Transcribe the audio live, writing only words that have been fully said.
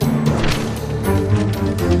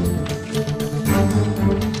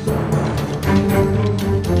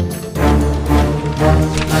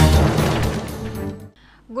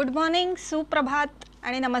Good morning, सुप्रभात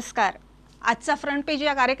आणि नमस्कार। आजचा फ्रंट पेज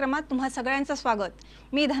या कार्यक्रमात तुम्हा सगळ्यांचं स्वागत।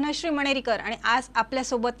 मी धनश्री मणेरीकर आणि आज आपल्या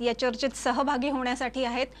सोबत या चर्चेत सहभागी होण्यासाठी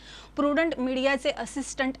आहेत प्रुडंट मीडियाचे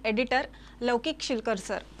असिस्टंट एडिटर लौकिक शिलकर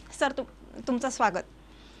सर। सर तुमचं स्वागत।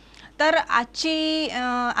 तर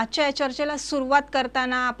आजच्या या चर्चेला सुरुवात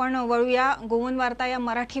करताना आपण वळूया गोवन वार्ता या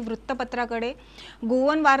मराठी वृत्तपत्राकडे।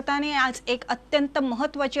 गोवन वार्ताने आज एक अत्यंत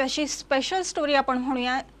महत्त्वाची अशी स्पेशल स्टोरी आपण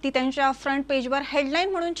म्हणूया ती त्यांच्या फ्रंट पेजवर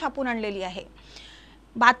हेडलाईन म्हणून छापून आणलेली आहे।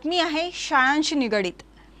 बातमी आहे शाळांशी निगडित।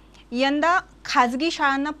 यंदा खाजगी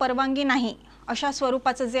शाळांना परवानगी नाही अशा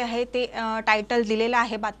स्वरूपाचं जे आहे ते टायटल दिलेलं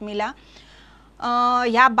आहे बातमीला।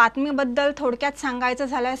 या बातमीबद्दल थोडक्यात सांगायचं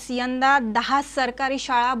झाल्यास यंदा 10 सरकारी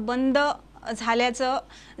शाळा बंद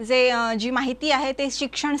झाल्याचं जी माहिती आहे ते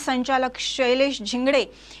शिक्षण संचालक शैलेश झिंगडे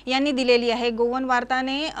यांनी दिलेली आहे। गोवन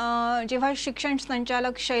वार्ताने जेव्हा शिक्षण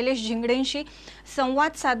संचालक शैलेश झिंगडेंशी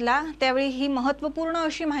संवाद साधला त्यावेळी ही महत्त्वपूर्ण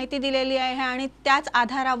अशी माहिती दिलेली आहे आणि त्याच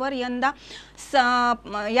आधारावर यंदा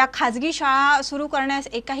या खाजगी शाळा सुरू करण्यास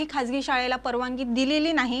एकाही खाजगी शाळेला परवानगी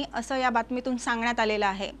दिलेली नाही असं या बातमीतून सांगण्यात आलेलं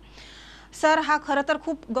आहे। सर, हा खरं तर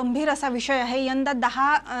खूप गंभीर असा विषय आहे। यंदा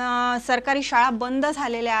 10 सरकारी शाळा बंद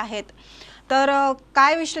झालेल्या आहेत, तर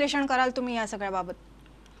काय विश्लेषण कराल तुम्ही या सगळ्याबाबत?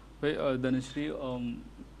 धनश्री,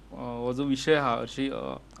 हो जो विषय हा अशी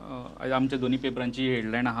आमच्या दोन्ही पेपरांची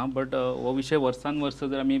हेडलाईन आहा, बट हो विषय वर्सान वर्स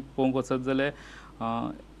जर आमी पळोवंक वचत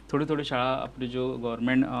जाल्यार थोडी शाळा आपली ज्यो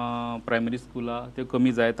गव्हर्मेंट प्रायमरी स्कूला त्यो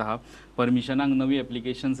कमी जायत आहा। परमिशनाक नवी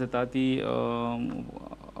एप्लिकेशन्स येता ती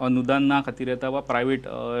अनुदाना खातीर येता वा प्रायवेट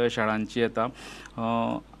शाळांची येता।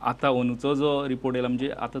 आता ओनूचो जो रिपोर्ट येयला म्हणजे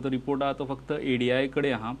आता तो रिपोर्ट आहा तो फक्त ADI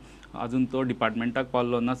कडेन आहा, अजून तो डिपार्टमेंटाक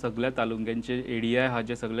पावलो ना। सगळ्या तालुक्यांचे ADI आहा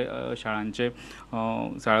जे सगळे शाळांचे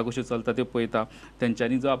शाळा कश्यो चलता त्यो पळयता,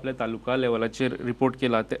 तेंच्यांनी जो आपल्या तालुका लेवलाचेर रिपोर्ट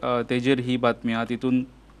केला तेजेर ही बातमी आहा।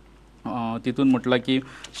 तितून म्हटलां की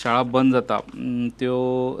शाळा बंद जाता त्यो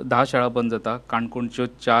 10 शाळा बंद जाता। काणकोणच्यो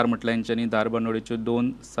 4 म्हटल्यार हेंच्यांनी, धारबांदोडेच्यो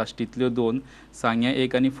 2, साश्टींतल्यो 2, सांग्या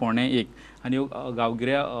 1 आनी फोंड्या 1 आनी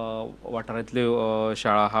गांवगिऱ्या वाठारांतल्यो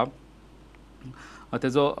शाळा आहा।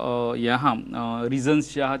 तेजो हे आहा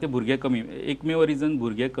रिजन्स जे आहा ते भुरगे कमी, एकमेव रिजन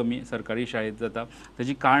भुरगे कमी सरकारी शाळेंत जाता।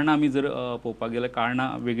 तेजी कारणां आमी जर पळोवपाक गेल्यार कारणां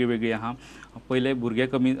वेगळी वेगळी आहा। पयले भुरगे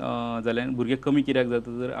कमी जाले, भुरगे कमी कित्याक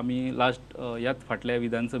जाता जर आमी लास्ट ह्याच फाटल्या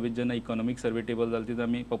विधानसभेत जेन्ना इकॉनॉमिक सर्वे टेबल जालो तितून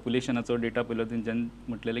आमी पॉप्युलेशनाचो डेटा पळयलो, तेंच्यांनी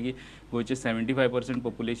म्हटलेलें की गोंयचे 75%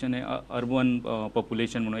 पॉप्युलेशन हे अर्बन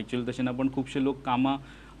पॉप्युलेशन म्हणून। एक्चुअली तशें ना, पण खुबशे लोक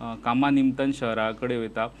कामा निमतान शहरा कडेन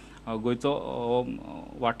वयता। गोंयचो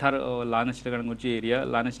वाठार ल्हान आशिल्ल्या कारणान, गोंयची एरिया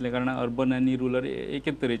ल्हान आशिल्ल्या कारणान अर्बन आनी रुरल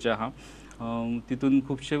एकेच तरेचे आहा। तितून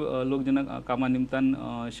खुबशे लोक जेन्ना कामा निमतान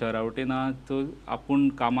शहरा वटेन आहा तो आपूण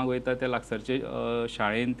कामाक वयता त्या लागसारचे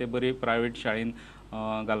शाळेन ते बरे प्रायवेट शाळेन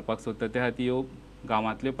घालपाक सोदता। त्या खातीर ह्यो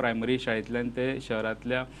गांवांतल्यो प्रायमरी शाळेंतल्यान ते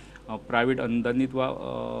शहरांतल्या प्रायवेट अनुदानीत वा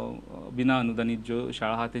बिना अनुदानीत ज्यो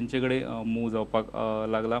शाळा आहा तेंचे कडेन मूव जावपाक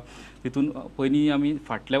लागला। तितून पयलीं आमी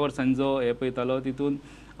फाटल्या वर्सांनी जो हे पळयतालो तितून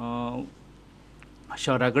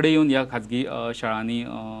शहरा कडेन येवन ह्या खाजगी शाळांनी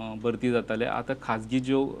भरती जाताले। आतां खाजगी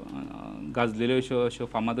ज्यो गाजलेल्यो अश्यो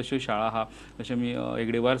फामाद अश्यो शाळा आहा, जशें आमी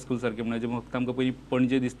हेगडेवार स्कूल सारके म्हणजे फक्त आमकां पयलीं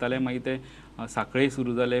पणजे दिसताले, मागीर ते सांखळे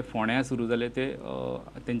सुरू जाले, फोंड्या सुरू जाले, ते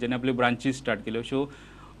तेंच्यांनी आपल्यो ब्रांचीस स्टार्ट केल्यो। अश्यो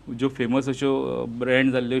ज्यो फेमस अश्यो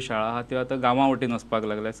ब्रँड जाल्ल्यो शाळा आहा त्यो आतां गांवां वटेन वचपाक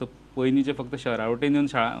लागल्या। सो पयलींचे फक्त शहरा वटेन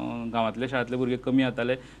येवन गांवांतल्या शाळांतले भुरगे कमी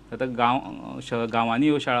जाताले, आतां गांवांनी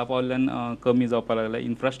ह्यो शाळा पावल्ल्यान कमी जावपाक लागल्या।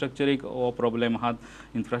 इन्फ्रास्ट्रक्चर एक हो प्रॉब्लेम आहा।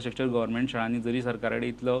 इन्फ्रास्ट्रक्चर गव्हर्मेंट शाळांनी जरी सरकारा कडेन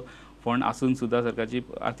इतलो फंड आसून सुद्दां, सरकारची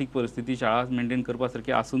आर्थीक परिस्थिती शाळा मेंटेन करपा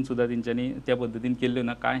सारकी आसून सुद्दां तेंच्यांनी त्या पद्दतीन केल्ल्यो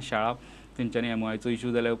ना। कांय शाळा तेंच्यांनी MOIचो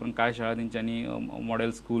इशू जाल्या उपरांत कांय शाळा तेंच्यांनी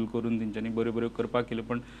मॉडेल स्कूल करून तेंच्यांनी बऱ्यो करपाक केल्यो,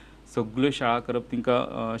 पण सगळ्यो शाळा करप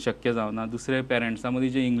तेंकां शक्य जावना। दुसरे पेरंट्सां मदीं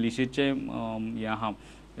जे इंग्लिशीचे हें आहा,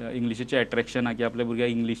 इंग्लिशीचें एट्रॅक्शन आहा की आपल्या भुरग्याक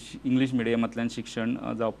इंग्लीश मिडियमांतल्यान शिक्षण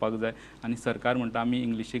जावपाक जाय आनी सरकार म्हणटा आमी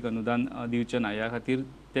इंग्लिशीक अनुदान दिवचें ना, ह्या खातीर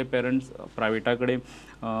ते पेरंट्स प्रायवेटा कडेन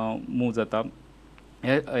मूव जाता।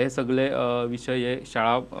 हे सगळे विशय हे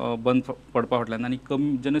शाळा बंद पडपा फाटल्यान आनी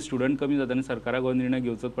जेन्ना स्टुडंट कमी जाता आनी सरकाराक हो निर्णय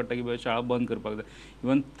घेवचोच पडटा की शाळा बंद करपाक जाय।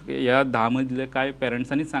 इवन ह्या 10 मदले कांय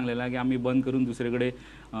पेरंट्सांनीच सांगलेलें की आमी बंद करून दुसरे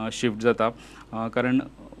कडेन शिफ्ट जाता, कारण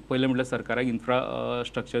पयलें म्हटल्यार सरकाराक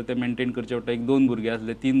इन्फ्रास्ट्रक्चर ते मेंटेन करचे पडटा। 1-2 भुरगे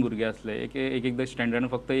आसले, 3 भुरगे आसले, एकदां स्टँडर्डान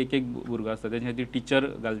फक्त एक भुरगो आसता, तेच्या खातीर टिचर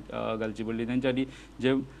घालची पडली। तेंच्या खातीर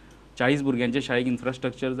जे 40 भुरग्यांचे शाळेक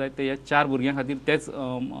इन्फ्रास्ट्रक्चर जाय ते ह्या 4 भुरग्यां खातीर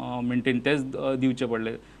तेच दिवचे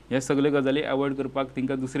पडले। हे सगळे गजाली एवॉयड करपाक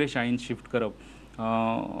तांकां दुसरे शाळेन शिफ्ट करप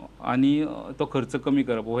आणि तो खर्च कमी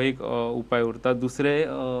करप हो एक उपाय उरता. दुसरे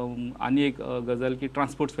आनी एक गजाल की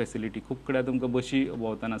ट्रान्सपोर्ट फॅसिलिटी. खूब कडेन तुमकां बशी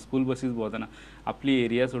भोंवतना, स्कूल बसीस भोंवतना आपली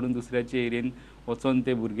एरिया सोडून दुसऱ्याच्या एरियेन वचोन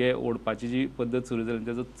ते भुरगे ओडपाची जी पद्दत सुरू जाली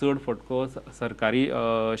ताजो चड फटको सरकारी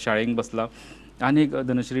शाळेंक बसला. आनी एक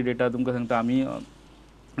धनश्री डेटा तुमकां सांगता. आमी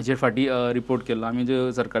हाचेर फाटीं रिपोर्ट केल्लो. आमी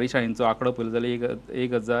जो सरकारी शाळेंचो आंकडो पळयलो जाल्यार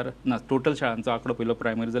 1000 ना टोटल शाळांचो आंकडो पळयलो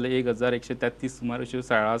प्रायमरी जाल्यार 1133 सुमार अश्यो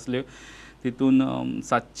शाळा आसल्यो. तितून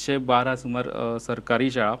 712 सुमार सरकारी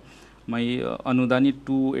शाळा, मागीर अनुदानीत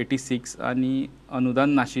 286 आनी अनुदान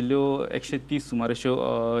नाशिल्ल्यो 130 सुमार अश्यो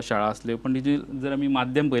शाळा आसल्यो. पण तेजी जर आमी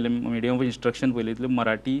माध्यम पळयलें, मिडियम ऑफ इंस्ट्रक्शन पळयलें जाल्यार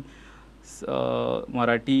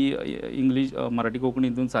मराठी इंग्लीश मराठी कोंकणी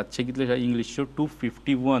हितून 700 कितल्यो शाळा, इंग्लिशच्यो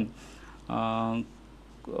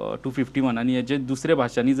 251 आनी हेजे दुसऱ्या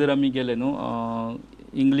भाशांनी जर आमी गेले न्हू,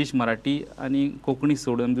 इंग्लीश मराठी आनी कोंकणी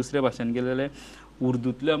सोडून दुसऱ्या भाशांनी गेले जाल्यार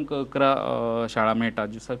उर्दूंतल्यो आमकां 11 शाळा मेळटा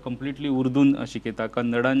ज्यो कंप्लिटली उर्दून शिकयता.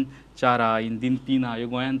 कन्नडान 4 आहा, हिंदीन 3 आहा. ह्यो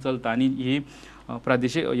गोंयांत चलता. आनी ही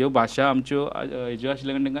प्रादेशीक ह्यो भाशा आमच्यो हेज्यो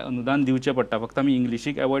आशिल्ल्या कारणान तांकां अनुदान दिवचें पडटा. फक्त आमी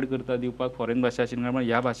इंग्लिशीक एवॉयड करता दिवपाक, फॉरेन भाशा आशिल्ल्या कारणान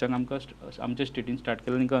ह्या भाशांक आमकां आमच्या स्टेटीन स्टार्ट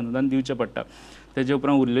केल्या तांकां अनुदान दिवचें पडटा. तेजे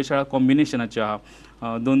उपरांत उरल्यो शाळा कॉम्बिनेशनाच्यो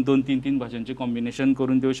आहा. 2-2, 3-3 भाशांचें कॉम्बिनेशन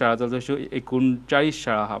करून त्यो शाळा चलता. अश्यो 39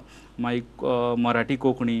 शाळा आहा. मागीर मराठी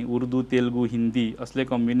कोंकणी, उर्दू, तेलुगू, हिंदी असले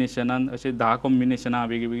कॉम्बिनेशनान अशे 10 कॉम्बिनेशनां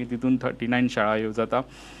वेगळीं तितून 39 शाळा ह्यो जाता.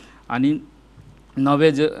 आनी नवे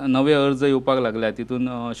अर्ज येवपाक लागल्या. तितून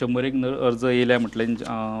 100 अर्ज येयल्या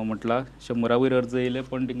म्हटलां. 100 वयर अर्ज येयले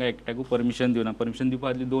पण तांकां एकट्याकूय परमिशन दिवना. परमिशन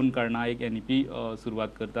दिवपा खातीर 2 कारणां. एक NEP सुरवात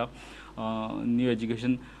करता, न्यू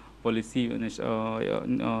एज्युकेशन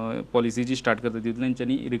पॉलिसी जी स्टार्ट करता. तितून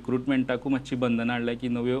तेंच्यांनी रिक्रुटमेंटाकूय मातशी बंधनां हाडल्या की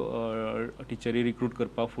नव्यो टिचरी रिक्रूट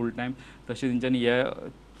करपाक फूल टायम. तशें तेंच्यांनी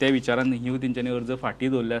त्या विचारान ह्यो तेंच्यांनी अर्ज फाटीं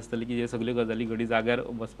दवरले आसतले की हे सगल्यो गजाली घडी जाग्यार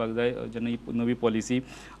बसपाक जाय जेन्ना ही नवी पॉलिसी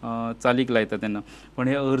चालीक लायता तेन्ना. पण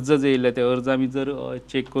हे अर्ज जे येयले ते अर्ज आमी जर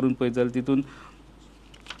चॅक करून पळयत जाल्यार तितून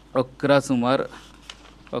 11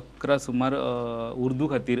 सुमार उर्दू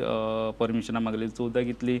खातीर परमिशनां मागली. 14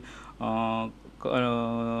 कितली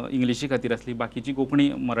इंग्लिशी खातीर आसली. बाकीची कोंकणी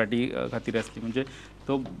मराठी खातीर आसली. म्हणजे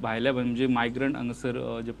तो भायल्या म्हणजे मायग्रंट हांगासर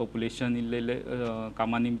जे पॉप्युलेशन इल्ले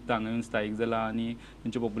कामा निमित्त हांगा येवन स्थायीक जाला आनी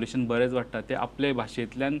तेंचें पॉप्युलेशन बरेंच वाडटा. ते आपले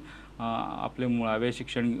भाशेंतल्यान आपलें मुळावें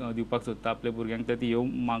शिक्षण दिवपाक सोदता. आपल्या भुरग्यांक ते ह्यो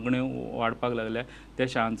मागण्यो वाडपाक लागल्या. त्या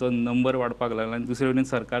शाळांचो नंबर वाडपाक लागला. आनी दुसरे वटेन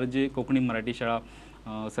सरकार जे कोंकणी मराठी शाळा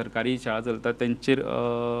सरकारी शाळा चलता तेंचेर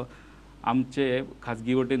आमचे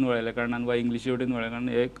खाजगी वटेन वळयल्या कारणान वा इंग्लिशी वटेन वळयल्या कारणान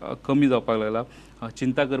हे कमी जावपाक लागला.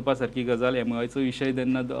 चिंता करपा सारकी गजाल. MOIचो विशय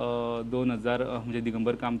जेन्ना 2000 म्हणजे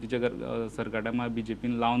दिगंबर कामतीच्या सरकारान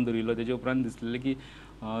BJPन लावन दवरिल्लो तेजे उपरांत दिसलेलें की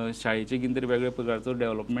शाळेचे कितें तरी वेगळ्या प्रकारचो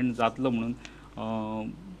डेव्हलपमेंट जातलो म्हणून.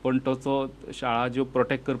 पण तसो शाळा ज्यो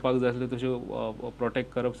प्रोटेक्ट करपाक जाय आसल्यो तश्यो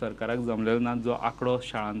प्रोटेक्ट करप सरकाराक जमलेलो ना. जो आंकडो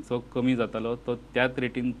शाळांचो कमी जातालो तो त्याच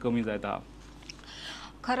रेटीन कमी जायत आहा.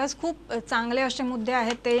 खरंच खूप चांगले असे मुद्दे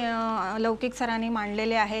आहेत ते लौकिक सरांनी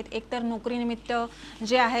मांडलेले आहेत. एकतर नोकरीनिमित्त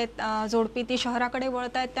जे आहेत जोडपी ती शहराकडे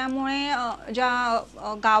वळत आहेत, त्यामुळे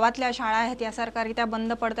ज्या गावातल्या शाळा आहेत या सरकारी त्या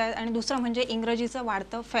बंद पडत आहेत. आणि दुसरं म्हणजे इंग्रजीचं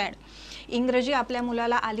वाढतं फॅड. इंग्रजी आपल्या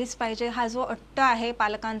मुलाला आलीच पाहिजे हा जो अट्ट आहे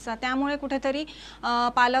पालकांचा, त्यामुळे कुठेतरी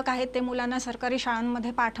पालक आहेत ते मुलांना सरकारी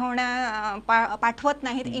शाळांमध्ये पाठवत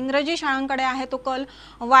नाहीत. इंग्रजी शाळांकडे आहे तो कल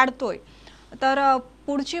वाढतोय. तर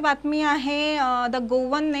पुढची बातमी आहे द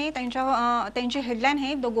गोवनने त्यांची हेडलाईन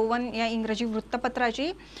आहे द गोवन या इंग्रजी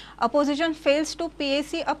वृत्तपत्राची. Opposition fails to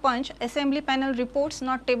PAC a punch, assembly panel reports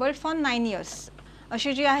not tabled for 9 years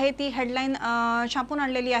अशी जी आहे ती हेडलाईन छापून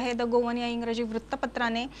आणलेली आहे द गोवन या इंग्रजी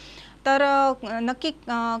वृत्तपत्राने. तर नक्की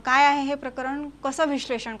काय आहे हे प्रकरण, कसं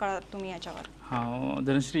विश्लेषण करतात तुम्ही याच्यावर? हां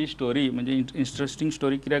धनश्री, स्टोरी म्हणजे इंटरेस्टिंग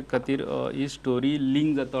स्टोरी कित्याक खातीर ही स्टोरी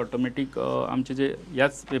लिंक जाता ऑटोमॅटीक आमचे जे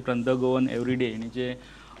ह्याच पेपरान द गोवन एवरीडे हेणी जे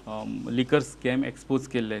लिकर स्कॅम एक्सपोज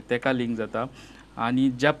केल्ले तेका लिंक जाता. आनी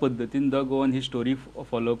ज्या पद्दतीन द गोवन ही स्टोरी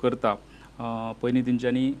फॉलो करता, पयलीं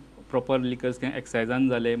तेंच्यांनी प्रॉपर लिकर स्कॅम एक्सायजान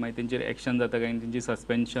जाले, मागीर तेंचेर एक्शन जाता काय, तेंची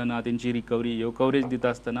सस्पेन्शन आहा, तेंची रिकवरी ह्यो कवरेज दिता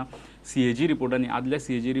आसतना CAG रिपोर्टांनी आदल्या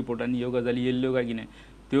CAG रिपोर्टांनी ह्यो गजाली येयल्ल्यो काय कितें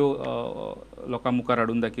त्यो लोकां मुखार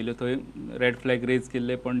हाडून दाखयल्यो. थंय रेड फ्लॅग रेज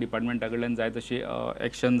केल्ले पण डिपार्टमेंटा कडल्यान जाय तशी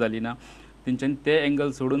एक्शन जाली ना. तेंच्यांनी ते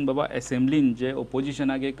एंगल सोडून बाबा एसेंब्लीन जे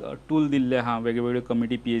ओपोजिशनाक एक टूल दिल्ले आहा, वेगवेगळ्यो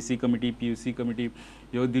committee PAC committee PUC committee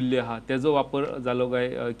ह्यो दिल्ल्यो आहा, तेजो वापर जालो काय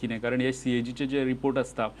कितें. कारण हे CAGचे जे रिपोर्ट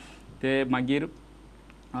आसता ते मागीर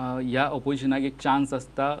ह्या ओपोजिशनाक एक चान्स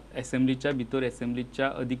आसता एसेंब्लीच्या भितर, एसेंब्लीच्या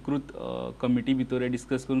अधिकृत कमिटी भितर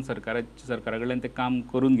डिस्कस करून सरकारा कडल्यान तें काम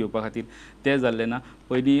करून घेवपा खातीर. तें जाल्लें ना.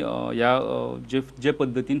 पयलीं ह्या जे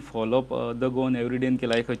पद्दतीन फॉलोअप द गोवन एवरीडेन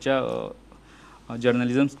केला, खंयच्या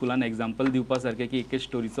जर्नलिझम स्कुलान एग्जाम्पल दिवपा सारकें की एक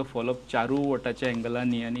स्टोरीचो फॉलोअप चारू वटाच्या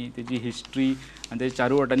एंगलांनी आनी तेजी हिस्ट्री आनी ते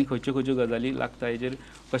चारू वटांनी खंयच्यो खंयच्यो गजाली लागता हेजेर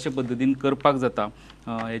कशे पद्दतीन करपाक जाता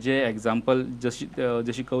हेजे एग्जाम्पल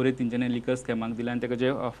जशी कवरेज तेंच्यांनी लिकर स्कॅमाक दिल्या आनी ताका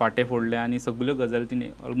जे फाटे फोडले आनी सगल्यो गजाली तेणी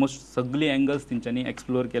ऑलमोस्ट सगळी एंगल्स तेंच्यांनी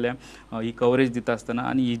एक्सप्लोर केल्या ही कवरेज दिता आसतना.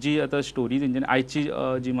 आनी ही जी आतां स्टोरी तेंच्यांनी आयची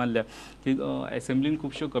जी मारल्या की एसेंब्लीन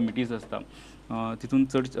खुबश्यो कमिटीज आसता तितून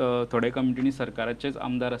चड थोडे कमिटीनी सरकाराचेच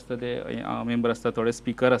आमदार आसता ते मेंबर आसता, थोडे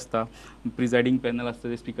स्पिकर आसता, प्रिजायडींग पॅनल आसता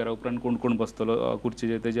ते स्पिकरा उपरांत कोण कोण बसतलो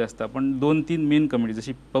खुर्चीचेर तेजे आसता. पण 2-3 मेन कमिटी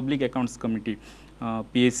जशी public accounts committee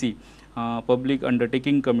PAC, public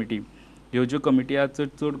undertaking committee ह्यो ज्यो कमिटी आहा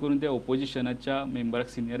चड करून ते ओपोजिशनाच्या मेंबराक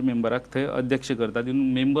सिनियर मेंबराक थंय अध्यक्ष करता.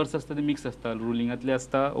 तितून मेंबर्स आसता ते मिक्स आसता, रुलिंगांतले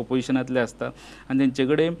आसता, ओपोजिशनांतले आसता आनी तेंचे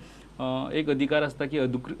कडेन एक अधिकार आसता की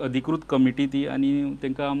अधिकृत कमिटी ती आनी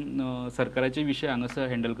तांकां सरकाराचे विशय हांगासर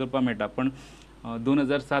हँडल करपाक मेळटा. पण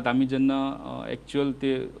 2007 आमी जेन्ना एक्चुअल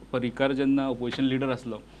ते परिकार जेन्ना ओपोजिशन लिडर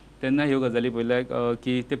आसलो तेन्ना ह्यो गजाली पळयल्या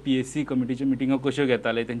की ते PAC कमिटीच्यो मिटिंगो कश्यो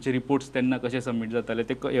घेताले, तेंचे रिपोर्ट्स तेन्ना कशे सबमीट जाताले,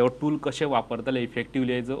 ते हो टूल कशे वापरताले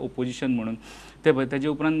इफेक्टिवली एज अ ओपोजिशन म्हणून ते तेजे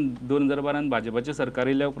उपरांत 2012 भाजपाचें सरकार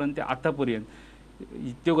येयल्या उपरांत ते आतां पर्यंत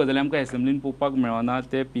इतल्यो गजाली आमकां एसेंब्लीन पळोवपाक मेळना.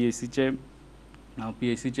 ते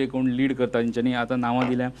PACचे कोण लीड करता तेंच्यांनी आतां नांवां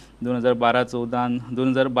दिल्या 2012-14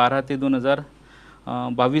 2012 ते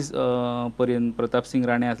 2022 पर्यंत प्रताप सिंग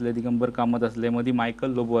राणे आसले, दिगंबर कामत आसले, मदीं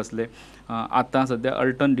मायकल लोबो आसले, आतां सद्या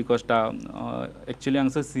अल्टन डिकोस्टा. एक्चुअली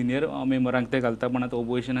हांगासर सिनियर मेंबरांक ते घालता पण आतां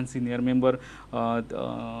ओपोजिशनान सिनियर मेंबर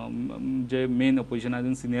जे मेन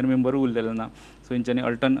ओपोजिशनान सिनियर मेंबरूय उरलेलो ना, सो हेंच्यांनी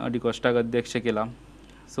अल्टन डिकोस्टाक अध्यक्ष केला.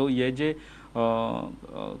 सो हे जे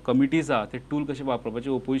कमिटीज आहा ते टूल कशे वापरपाचे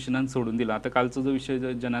ओपोजिशनान सोडून दिला. आतां कालचो जो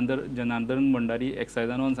विशय जनार्दन भंडारी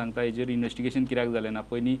एक्सायजान सांगता हेजेर इन्वेस्टिगेशन कित्याक जालें ना,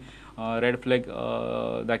 पयलीं रेड फ्लॅग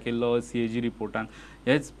दाखयल्लो CAG रिपोर्टान.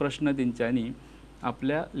 हेच प्रश्न तेंच्यांनी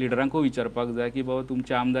आपल्या लिडरांकूय विचारपाक जाय की बाबा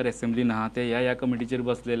तुमचे आमदार एसेंब्लीन आहा ते ह्या कमिटीचेर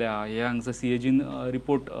बसलेले आहा, हे हांगसर CAGन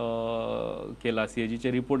रिपोर्ट केला,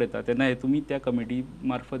 CAGचे रिपोर्ट येता तेन्ना हे तुमी त्या कमिटी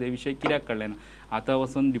मार्फत हे विशय कित्याक काडले ना. आतां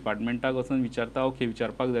वचून डिपार्टमेंटाक वचून विचारता ओके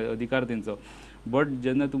विचारपाक जाय, अधिकार तेंचो. बट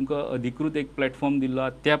जेन्ना तुमकां अधिकृत एक प्लॅटफॉर्म दिल्लो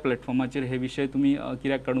त्या प्लॅटफॉर्माचेर हे विशय तुमी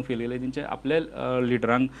कित्याक काडून फेलयले तेंचे आपल्या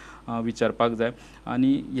लिडरांक विचारपाक जाय.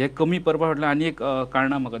 आनी हे कमी करपा फाटल्यान आनी एक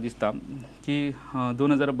कारणां म्हाका दिसता की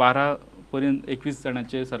 2012 पर्यंत 21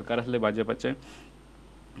 जाणांचें सरकार आसलें भाजपाचें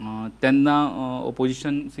तेन्ना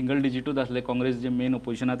ओपोजिशन सिंगल डिजिटूच आसले. काँग्रेस जे मेन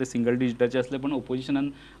ओपोजिशन आहा ते सिंगल डिजिटाचे आसले, पण ओपोजिशनान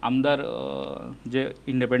आमदार जे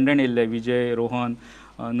इंडिपेंडंट येयल्ले विजय, रोहन,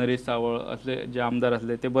 नरेश सावळ असले जे आमदार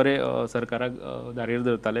आसले ते बरे सरकाराक दारेर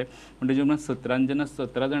धरताले. पण तेजे उपरांत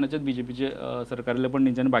 17 जाणांचेच BJPचे सरकार आसले, पण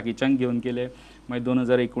तेंच्यांनी बाकीच्यांक घेवन केले. मागीर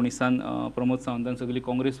 2019 प्रमोद सावंतान सगळी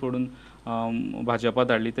काँग्रेस सोडून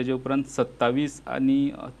भाजपात हाडली. तेजे उपरांत 27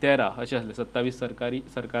 आनी 13 अशें आसले, 27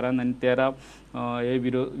 सरकारान आनी 13 हे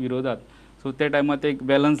विरोधात. सो त्या टायमार एक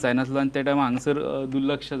बॅलन्स जायनासलो आनी त्या टायमार हांगसर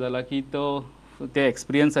दुर्लक्ष जाला की ते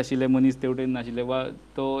एक्सपिरियन्स आशिल्ले मनीस तेवटेन नाशिल्ले वा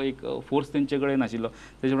तो एक फोर्स तेंचे कडेन नाशिल्लो.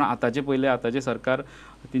 तेजे उपरांत आतांचे सरकार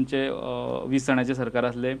तेंचे 20 जाणांचे सरकार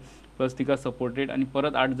आसले, प्लस तिका सपोर्टेड आनी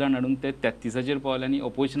परत 8 जाण हाडून ते 33 पावले आनी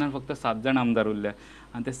ओपोजिशनान फक्त 7 जाण आमदार उरल्या.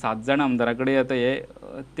 आनी ते 7 जाण आमदारा कडेन आतां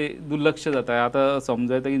ते दुर्लक्ष जाता. आतां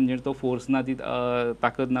समजता की तेंचेर तो फोर्स ना, ती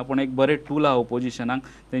ताकद ना, पण एक बरें टूल आहा ओपोजिशनाक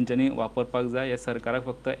तेंच्यांनी वापरपाक जाय. ह्या सरकाराक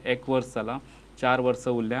फक्त 1 वर्स जालां, 4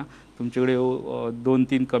 वर्सां उरल्या. तुमचे कडेन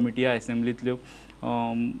 2-3 कमिटी आहा एसेंब्लींतल्यो,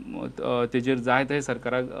 तेजेर जाय ते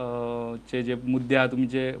सरकाराक चे जे मुद्दे आहा तुमी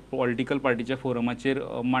जे पॉलिटिकल पार्टीच्या फोरमाचेर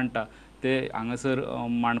मांडटा ते हांगासर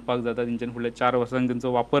मांडपाक जाता. तेंच्यांनी फुडल्या 4 वर्सांक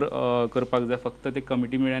तेंचो वापर करपाक जाय. फक्त ते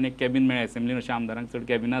कमिटी मेळ्ळी आनी एक कॅबीन मेळ्ळें एसेंब्लीन. अशें आमदारांक चड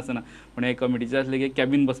कॅबिनां आसना, पण हे कमिटीचे आसले की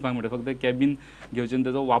कॅबीन बसपाक मेळटा. फक्त कॅबीन घेवचें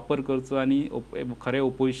तेचो वापर करचो आनी खरें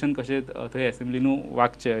ओपोजिशन कशें थंय एसेंब्लीनू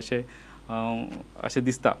वागचें अशें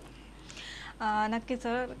दिसता. नक्कीच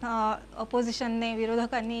सर, अपोजिशनने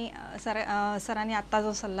विरोधकांनी सरांनी आत्ता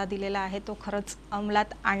जो सल्ला दिलेला आहे तो खरंच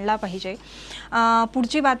अंमलात आणला पाहिजे.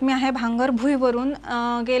 पुढची बातमी आहे भांगरभुईवरून.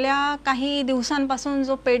 गेल्या काही दिवसांपासून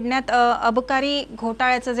जो पेडण्यात अबकारी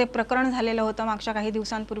घोटाळ्याचं जे प्रकरण झालेलं होतं मागच्या काही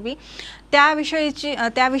दिवसांपूर्वी,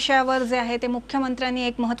 त्या विषयावर जे आहे ते मुख्यमंत्र्यांनी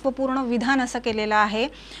एक महत्त्वपूर्ण विधान असं केलेलं आहे.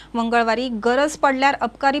 मंगळवारी गरज पडल्यार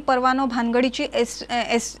अबकारी परवानो भानगडीची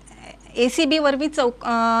ACB वरवी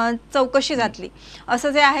चौकशी जातली असं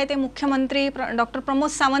जे आहे ते मुख्यमंत्री डॉक्टर प्रमोद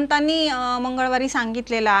सावंतांनी मंगळवारी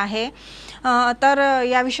सांगितलेलं आहे. तर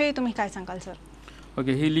याविषयी तुम्ही काय सांगाल सर?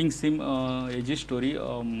 ओके, ही लिंक सेम हेजी स्टोरी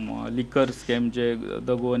लिकर स्कॅम जे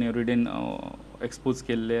द गोवन एवरीडेन एक्सपोज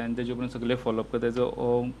केल्ले आनी तेजे उपरांत सगळे फॉलोअप करता.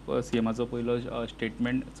 तेजो CMाचो पयलो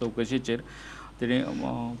स्टेटमेंट चौकशेचेर तेणे.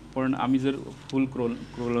 पण आमी जर फूल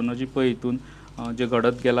क्रोलॉजी पळय हितून जे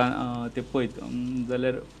घडत गेला ते पळयत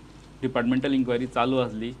जाल्यार डिपार्टमेंटल इन्क्वायरी चालू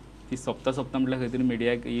आसली, ती सोंपता म्हटल्यार खंय तरी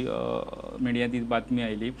मिडियांत ती बातमी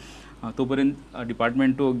आयली। तोपर्यंत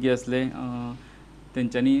डिपार्टमेंटूय ओग्गी आसले,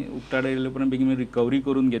 तेंच्यांनी उपटार येयले उपरांत बेगीन रिकवरी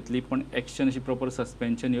करून घेतली, पण एक्शन अशी प्रॉपर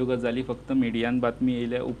सस्पेन्शन ह्यो गजाली फक्त मिडियान बातमी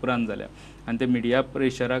येयल्या उपरांत जाल्या आनी ते मिडिया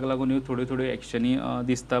प्रेशराक लागून ह्यो थोड्यो एक्शनी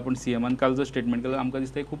दिसता। पण सीएमान काल जो स्टेटमेंट केलो आमकां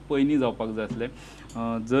दिसता खूब पयलीं जावपाक जाय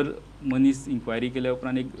आसलें। जर मनीस इन्क्वायरी केल्या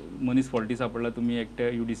उपरांत एक मनीस फॉल्टी सापडला, तुमी एकट्या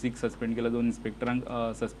UDCक सस्पेंड केला, 2 इन्स्पेक्टरांक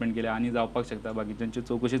सस्पेंड केल्या, आनी जावपाक शकता, बाकीच्यांची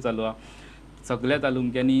चवकशी चालू आहा। सगळ्या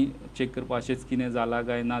तालुक्यांनी चेक करपा अशेंच कितें जालां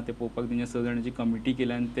काय ना ते पळोवपाक तेंच्या 6 जाणांची कमिटी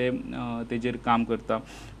केल्या आनी ते तेजेर काम करता।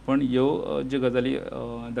 पण ह्यो ज्यो गजाली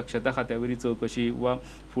दक्षता खात्या वयली चवकशी वा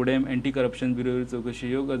फुडें एंटी करप्शन ब्युरोची चवकशी,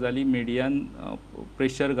 ह्यो गजाली मिडियान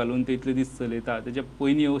प्रेशर घालून ते इतले दीस चलयता, तेच्या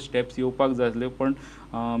पयलीं ह्यो स्टेप्स येवपाक जाय आसल्यो, पण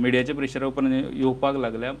मिडियाच्या प्रेशरा उपरांत येवपाक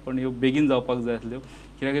लागल्या, पण ह्यो बेगीन जावपाक जाय आसल्यो।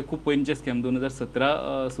 कित्याक खूब पयलींचे स्कॅम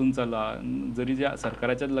 2017 सून चालू आहा, जरी जे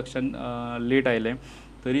सरकाराच्याच लक्षांत लेट आयलें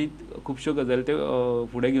तरी खुबश्यो गजाली ते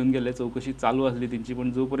फुडें घेवन गेले, चवकशी चालू आसली तेंची,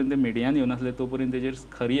 पण जो पर्यंत मिडियान येवन आसले तो पर्यंत तेजेर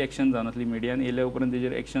खरी एक्शन जावनासली। मिडियान येयल्या उपरांत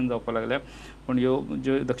तेजेर एक्शन जावपाक लागल्या, पण ह्यो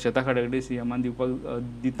ज्यो दक्षता खात्या कडेन सीएमान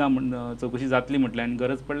दिता चवकशी जातली म्हटलें, आनी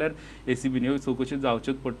गरज पडल्यार ACBन ह्यो चवकशी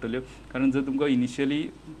जावच्योच पडटल्यो। कारण जर तुमकां इनिशियली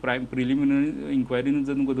प्रिलिमिनरी इन्क्वायरीन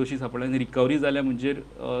जर तुमकां दोशी सापडला आनी रिकवरी जाल्या म्हणजे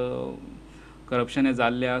करप्शन हें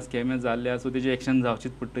जाल्ल्या, स्कॅम हें जाल्ल्या, सो तेजी एक्शन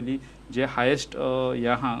जावचीच पडटली। जे हायेस्ट हें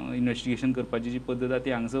आहा इन्वेस्टिगेशन करपाची जी पद्दत आहा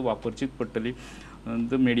ती हांगासर वापरचीच पडटली।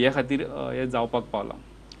 तर मिडिया खातीर हें जावपाक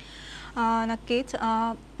पावलां। नक्कीच।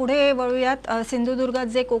 पुढे वळूयात। सिंधुदुर्गात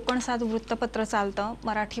जे कोकणसाद वृत्तपत्र चालतं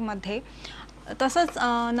मराठीमध्ये, तसंच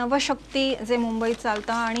नवशक्ती जे मुंबईत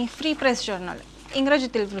चालतं आणि फ्री प्रेस जर्नल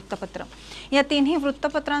इंग्रजीतील वृत्तपत्र, या तिन्ही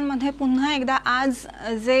वृत्तपत्रांमध्ये पुन्हा एकदा आज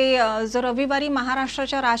जो रविवारी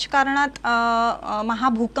महाराष्ट्राच्या राजकारणात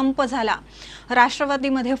महाभूकंप झाला,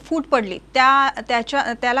 राष्ट्रवादीमध्ये फूट पडली,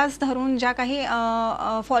 त्यालाच धरून ज्या काही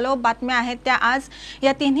फॉलोअप बातम्या आहेत त्या आज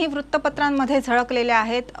या तिन्ही वृत्तपत्रांमध्ये झळकलेल्या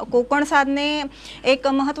आहेत। कोकणसादने एक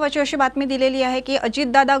महत्त्वाची अशी बातमी दिलेली आहे की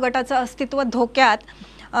अजितदादा गटाचं अस्तित्व धोक्यात,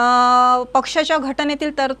 पक्षाच्या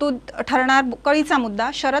घटनेतील तरतूद ठरणार कळीचा मुद्दा,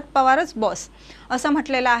 शरद पवारच बॉस असं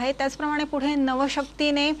म्हटलेलं आहे। त्याचप्रमाणे पुढे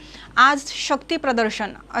नवशक्तीने आज शक्ती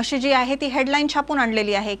प्रदर्शन अशी जी आहे ती हेडलाईन छापून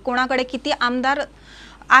आणलेली आहे। कोणाकडे किती आमदार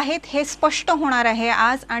आहेत हे स्पष्ट होणार आहे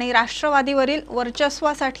आज, आणि राष्ट्रवादीवरील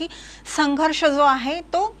वर्चस्वासाठी संघर्ष जो आहे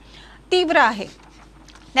तो तीव्र आहे।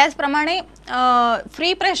 त्याचप्रमाणे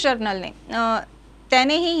फ्री प्रेस जर्नलने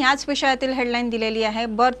त्यानेही ह्याच विषयातील हेडलाईन दिलेली आहे,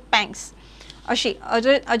 बर्थ पँक्स अशी,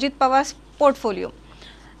 अजित पवार पोर्टफोलिओ।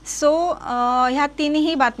 सो ह्या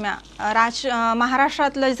तिन्ही बातम्या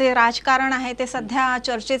महाराष्ट्रातलं जे राजकारण आहे ते सध्या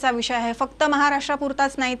चर्चेचा विषय आहे। फक्त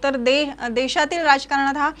महाराष्ट्रापुरताच नाही तर देशातील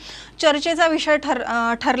राजकारणात हा चर्चेचा विषय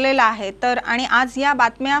ठरलेला आहे। तर आणि आज या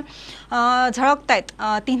बातम्या झळकतायत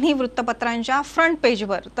तिन्ही वृत्तपत्रांच्या फ्रंट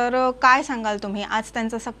पेजवर। तर काय सांगाल तुम्ही? आज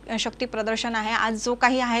त्यांचं शक्ती प्रदर्शन आहे, आज जो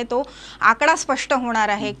काही आहे तो आकडा स्पष्ट होणार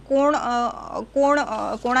आहे,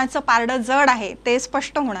 कोणाचं पारडं जड आहे ते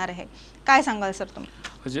स्पष्ट होणार आहे। काय सांगाल सर तुम्ही?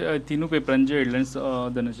 म्हणजे तिनू पेपरांचे हेडलायन्स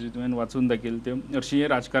धनश्री तुवें वाचून दाखयले ते हरशीं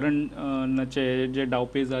राजकारणाचे जे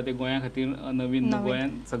डावपेच आहा ते गोंया खातीर नवीन गोंयान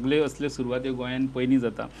सगळे असले सुरवात गोंयान पयलीं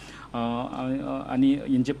जाता। आनी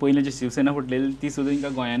हेंचे पयलें जे शिवसेना फुटलेली ती सुद्दां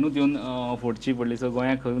हिंकां गोंयानूच येवन फोडची पडली। सो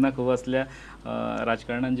गोंयाक खंय ना खंय असल्या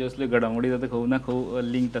राजकारणान जे असले घडामोडी जाता खंय ना खंय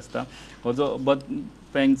लिंक्ड आसता। हो जो बर्थ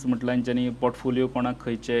पँक्स म्हटला हेंच्यांनी पोर्टफोलिओ कोणाक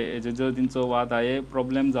खंयचे हेजे जर तेंचो वाद हा हे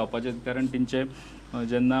प्रॉब्लेम जावपाचे, कारण तेंचे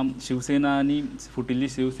जेन्ना शिवसेना आनी फुटिल्ली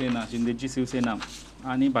शिवसेना, शिंदेची शिवसेना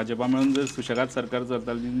आनी भाजपा मेळून जर सुशेगाद सरकार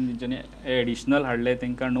चलताली, तेंच्यांनी एडिशनल हाडले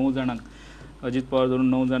तांकां 9 जाणांक, अजित पवार धरून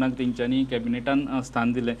 9 जाणांक तेंच्यांनी कॅबिनेटान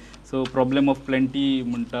स्थान दिलें। सो प्रॉब्लेम ऑफ प्लेंटी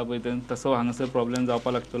म्हणटा पळय तसो हांगासर प्रॉब्लेम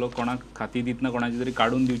जावपाक लागतलो। कोणाक खाती दितना कोणाची तरी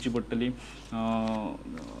काडून दिवची पडटली,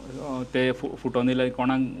 ते फुटोन येयल्यार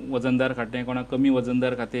कोणाक वजनदार खातें कोणाक कमी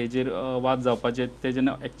वजनदार खातें हेजेर वाद जावपाचे। ते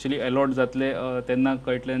जेन्ना एक्चुअली अलॉट जातले तेन्ना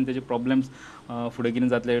कळटलें आनी तेजे प्रॉब्लेम्स फुडें कितें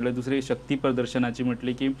जातले कळटलें। दुसरी शक्ती प्रदर्शनाची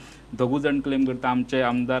म्हटली की दोगूय जाण क्लेम करता आमचे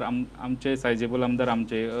आमदार आमचे सायजेबल आमदार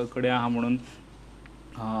आमचे कडेन आहा म्हणून।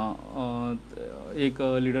 एक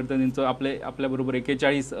लिडर तर तेंचो आपल्या बरोबर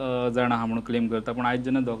 41 जाण आहा म्हणून क्लेम करता, पण आयज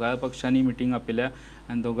जेन्ना दोगांय पक्षांनी मिटींग आपयल्या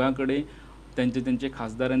आनी दोगां कडेन तेंचे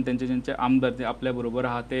खासदार आनी तेंचे आमदार ते आपल्या बरोबर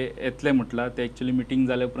आहा ते येतले म्हटलां। ते एक्चुअली मिटींग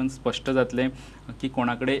जाल्या उपरांत स्पश्ट जातलें की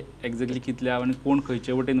कोणा कडेन एक्झॅक्टली कितले आनी कोण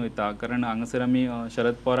खंयचे वटेन वयता। कारण हांगासर आमी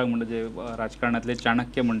शरद पवाराक म्हणटा जे राजकारणांतले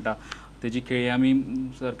चाणक्य म्हणटा तेजी खेळी आमी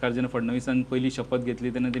सरकार जेन्ना फडणवीसान पयली शपथ घेतली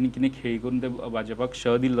तेन्ना तेणी कितें खेळी करून ते भाजपाक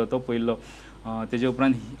दिल्लो तो पयलो। तेजे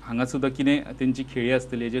उपरांत हांगा सुद्दां कितें तेंची खेळी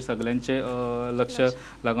आसतली हेजेर सगल्यांचे लक्ष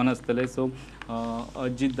लागून आसतलें. सो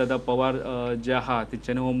अजित दादा पवार जे आहा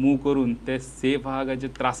तेंच्यांनी हो मूव करून ते सेफ आहा काय जे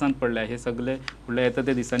त्रासांत पडल्या हे सगळे फुडल्या येता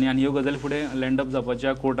त्या दिसांनी आनी ह्यो गजाली फुडें लँड अप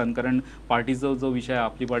जावपाच्या कोर्टान, कारण पार्टीचो जो विशय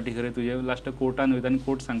आपली पार्टी खरें तुजे लास्ट कोर्टान वयता आनी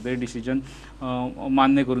कोर्ट सांगता डिसिजन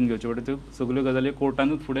मान्य करून घेवचे पडटा. त्यो सगल्यो गजाली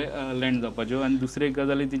कोर्टानूच फुडें लँड जावपाच्यो. आनी दुसरी एक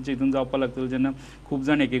गजाली तेंचे हितून जावपाक लागतल्यो जेन्ना खूब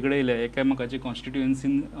जाण एके कडेन येयले एकामेकाचे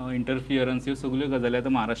कॉन्स्टिट्युएन्सीन इंटरफियरन्स ह्यो सगल्यो गजाली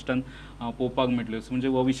आतां महाराष्ट्रान पळोवपाक मेळटल्यो. म्हणजे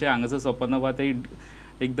हो विशय हांगासर सोंपना वा ते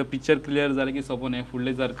एकदा पिक्चर क्लियर जालें की सोंपोन हें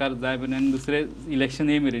फुडलें सरकार जाय पर्यंत आनी दुसरे इलेक्शन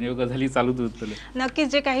ये मेरेन ह्यो गजाली चालूच उरतल्यो. नक्कीच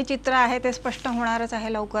जे काही चित्र आहे ते स्पष्ट होणारच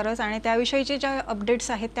आहे लवकरच आणि त्याविषयीचे ज्या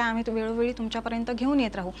अपडेट्स आहेत त्या आम्ही वेळोवेळी तुमच्यापर्यंत घेऊन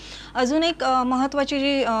येत राहू. अजून एक महत्त्वाची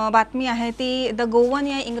जी बातमी आहे ती द गोवन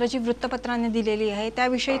या इंग्रजी वृत्तपत्राने दिलेली आहे.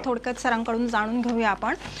 त्याविषयी थोडक्यात सरांकडून जाणून घेऊया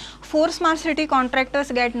आपण. 4 smart city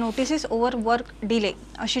contractors gate notices over work delay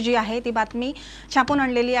अशी जी आहे ती बातमी छापून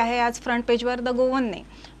आणलेली आहे आज फ्रंट पेजवर द गोवनने.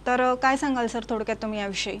 तर काय सांगाल सर थोडक्यात तुम्ही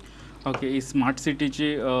याविषयी? ओके, स्मार्ट सिटीची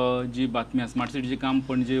जी बातमी आसा, स्मार्ट सिटीचें काम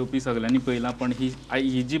पणजे येवपी सगल्यांनी पळयलां, पण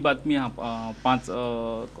ही जी बातमी आहा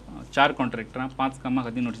 4 कॉन्ट्रॅक्टरां 5 कामां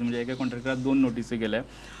खातीर नोटीस, म्हणजे एका कॉन्ट्रॅक्टराक 2 नोटीसी गेल्या.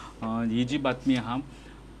 ही जी बातमी आहा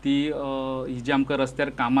ती ही जी आमकां रस्त्यार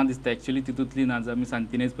कामां दिसता एक्चुअली तितूंतली ना, आमी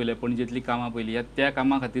सांतिनेच पळयल्या पणजेंतली कामां पळयली ह्या त्या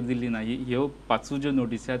कामां खातीर दिल्ली ना. ह्यो 5 ज्यो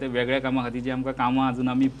नोटीसी आहा ते वेगळ्या कामां खातीर जी आमकां कामां अजून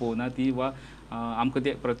आमी पळोवना ती वा आमकां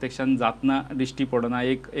ते प्रत्यक्षान जातना दिश्टी पडना.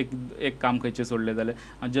 एक काम खंयचें सोडलें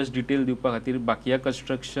जाल्यार जस्ट डिटेल दिवपा खातीर बाकिया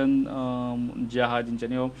कन्स्ट्रक्शन जे आहा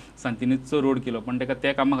जेंच्यांनी हो सांतिनेचो रोड केलो पण ताका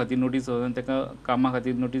त्या कामा खातीर नोटीस ताका कामा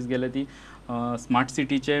खातीर नोटीस गेल्या ती smart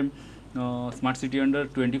city under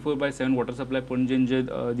 24/7 water supply पणजेन जे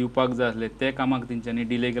दिवपाक जाय आसले ते कामाक तेंच्यांनी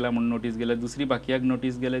डिले केला म्हणून नोटीस गेल्या. दुसरी बाकियाक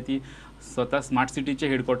नोटीस गेल्या ती स्वता स्मार्ट सिटीचे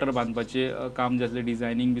हेडक्वॉर्टर बांदपाचें काम जे आसलें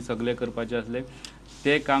डिझायनींग बी सगळें करपाचें आसलें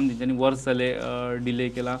ते काम तेंच्यांनी वर्स जाले डिले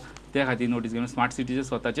केला त्या खातीर नोटीस गेली. स्मार्ट सिटीचे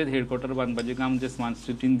स्वताचेच हेडक्वॉर्टर बांदपाचें काम जे स्मार्ट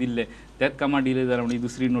सिटीन दिल्लें त्याच कामां डिले जाला म्हणून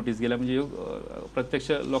दुसरी नोटीस गेल्या. म्हणजे ह्यो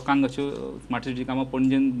प्रत्यक्ष लोकांक अश्यो स्मार्ट सिटीची कामां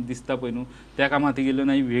पणजेन दिसता पळय न्हू त्या कामां खातीर गेल्यो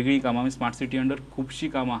ना. ही वेगळी कामां स्मार्ट सिटी अंडर खुबशीं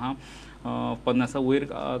कामां आहा 50 वयर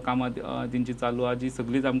कामां तेंची चालू आहा जी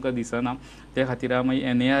सगळीच आमकां दिसना. त्या खातीर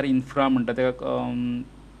मागीर NAR इन्फ्रा म्हणटा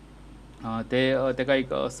तेका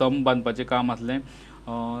एक सम बांदपाचें काम आसलें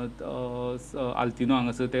आल्तिनो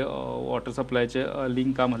हांगासर ते वॉटर सप्लायचे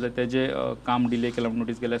लिंक काम आसलें तेजें काम डिले केलां म्हणून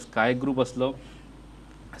नोटीस गेल्या. स्काय ग्रुप आसलो,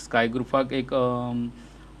 स्काय ग्रुपाक एक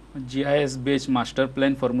GIS based master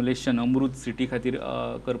plan formulation अमृत सिटी खातीर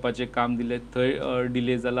करपाचें काम दिलें थंय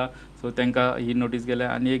डिले जाला सो तांकां ही नोटीस गेल्या.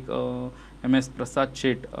 आनी एक MS प्रसाद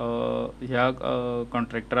शेट ह्या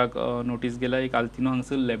कॉन्ट्रॅक्टराक नोटीस गेल्या. एक आल्तिनो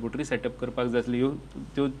हांगासर लॅबोरेटरी सेटअप करपाक जाय आसली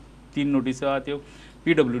त्यो 3 नोटीसो आहा त्यो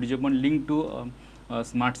PWDचे पण link to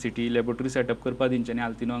smart city laboratory setup करपाक तेंच्यांनी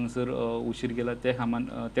आल्तिनो हांगासर उशीर केला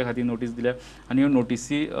त्या खातीर नोटीस दिल्या. आनी ह्यो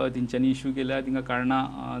नोटीसी तेंच्यांनी इश्यू केल्या तिंका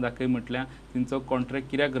कारणां दाखय म्हटल्यार तेंचो कॉन्ट्रॅक्ट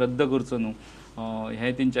कित्याक रद्द करचो न्हू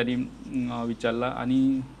हें तेंच्यांनी विचारलां.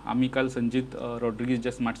 आनी आमी काल संजीत रॉड्रिगीज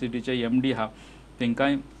जे स्मार्ट सिटीचे MD आहा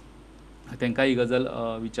तांकां ही गजाल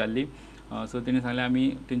विचारली. सो तेणी सांगलें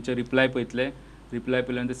आमी तेंचे रिप्लाय पळयतले. रिप्लाय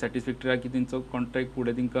पळयल्यान ते सॅटिस्फॅक्टरी आहा की तेंचो कॉन्ट्रॅक्ट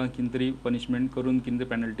फुडें तेंकां कितें तरी पनिशमेंट करून कितें तरी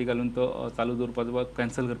पेनल्टी घालून तो चालू दवरपाचो वा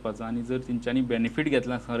कॅन्सल करपाचो. आनी जर तेंच्यांनी बेनिफीट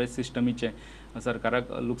घेतलां खरें सिस्टमीचें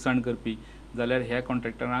सरकाराक लुकसाण करपी जाल्यार ह्या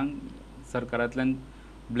कॉन्ट्रॅक्टरांक सरकारांतल्यान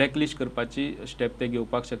ब्लॅकलिस्ट करपाची स्टेप ते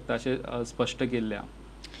घेवपाक शकता अशें स्पश्ट केल्लें आहा.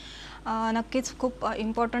 नक्कीच खूप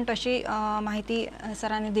इम्पॉर्टंट अशी माहिती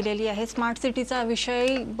सरांनी दिलेली आहे. स्मार्ट सिटीचा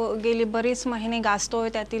विषय गेली बरीच महिने गाजतोय,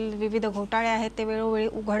 त्यातील विविध घोटाळे आहेत ते वेळोवेळी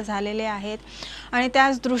उघड झालेले आहेत आणि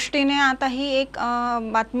त्याच दृष्टीने आता ही एक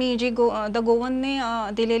बातमी जी द गोवनने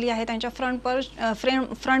दिलेली आहे त्यांच्या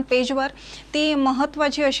फ्रंट पेजवर ती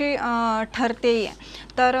महत्त्वाची अशी ठरते.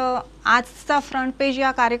 तर आजचा फ्रंट पेज या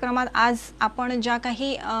कार्यक्रमात आज आपण ज्या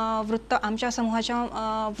काही आमच्या समूहाच्या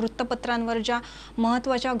वृत्तपत्रांवर ज्या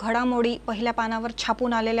महत्त्वाच्या घडामोडी पहिल्या पानावर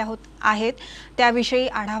छापून आलेल्या आहेत त्याविषयी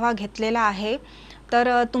आढावा घेतलेला आहे.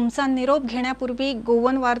 तर तुमचा निरोप घेण्यापूर्वी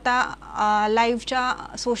गोवन वार्ता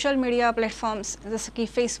लाईव्हच्या सोशल मीडिया प्लॅटफॉर्म्स जसं की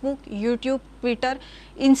फेसबुक, यूट्यूब, ट्विटर,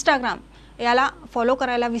 इंस्टाग्राम याला फॉलो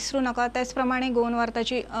करायला विसरू नका. त्याचप्रमाणे गोवन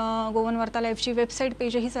वार्ता लाईव्हची वेबसाईट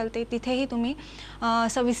पेजही चालते, तिथेही तुम्ही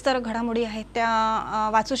सविस्तर घडामोडी आहेत त्या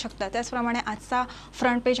वाचू शकता. त्याचप्रमाणे आजचा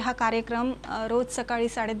फ्रंट पेज हा कार्यक्रम रोज सकाळी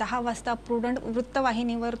 10:30 वाजता प्रुडंट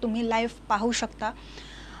वृत्तवाहिनीवर तुम्ही लाईव्ह पाहू शकता.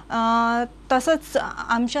 तसंच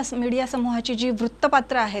आमच्या मीडिया समूहाची जी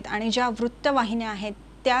वृत्तपत्र आहेत आणि ज्या वृत्तवाहिन्या आहेत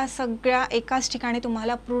त्या सगळ्या एकाच ठिकाणी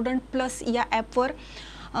तुम्हाला प्रुडंट प्लस या ॲपवर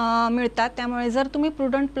मिळतात. त्यामुळे जर तुम्ही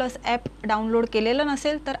प्रुडंट प्लस ॲप डाउनलोड केलेलं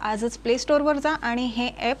नसेल तर आजच प्ले स्टोअरवर जा आणि हे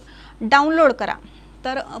ॲप डाउनलोड करा.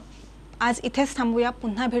 तर आज इथेच थांबूया.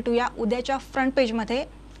 पुन्हा भेटूया उद्याच्या फ्रंट पेजमध्ये.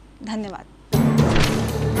 धन्यवाद.